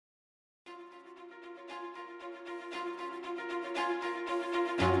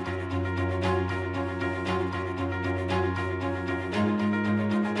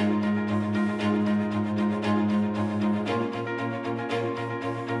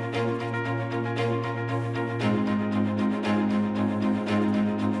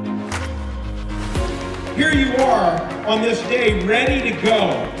here you are on this day ready to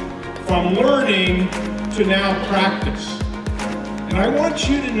go from learning to now practice. And I want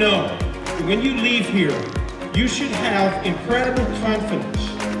you to know that when you leave here, you should have incredible confidence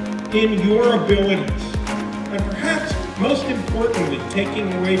in your abilities. And perhaps most importantly,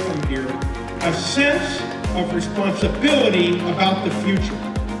 taking away from here, a sense of responsibility about the future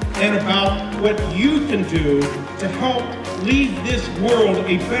and about what you can do to help leave this world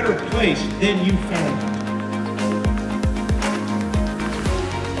a better place than you found it.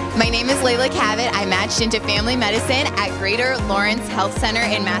 My name is Layla Cavett. I matched into family medicine at Greater Lawrence Health Center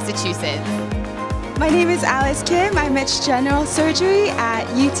in Massachusetts. My name is Alice Kim. I matched general surgery at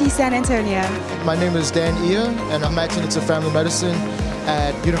UT San Antonio. My name is Dan Ia, and I'm matching into family medicine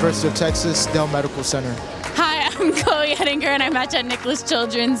at University of Texas Dell Medical Center. Hi, I'm Chloe Hedinger, and I match at Nicholas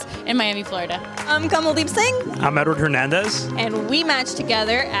Children's in Miami, Florida. I'm Kamaldeep Singh. I'm Edward Hernandez. And we match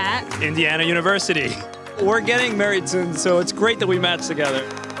together at Indiana University. We're getting married soon, so it's great that we match together.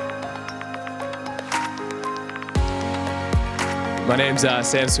 My name's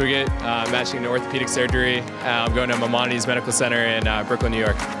Sam Swigert. I'm matching into orthopedic surgery. I'm going to Maimonides Medical Center in Brooklyn, New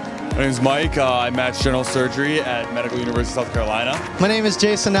York. My name's Mike. I match general surgery at Medical University of South Carolina. My name is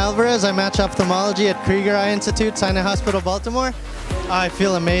Jason Alvarez. I match ophthalmology at Krieger Eye Institute, Sinai Hospital, Baltimore. I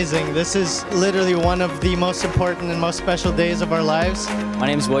feel amazing. This is literally one of the most important and most special days of our lives. My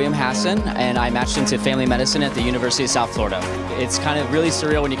name is William Hassan, and I matched into family medicine at the University of South Florida. It's kind of really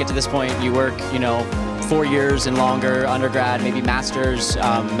surreal when you get to this point. You work, 4 years and longer, undergrad, maybe master's,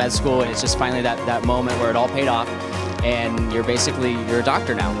 med school, and it's just finally that moment where it all paid off, and you're a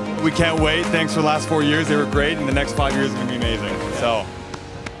doctor now. We can't wait. Thanks for the last 4 years. They were great, and the next 5 years are going to be amazing. So,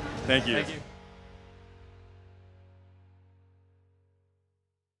 thank you. Thank you.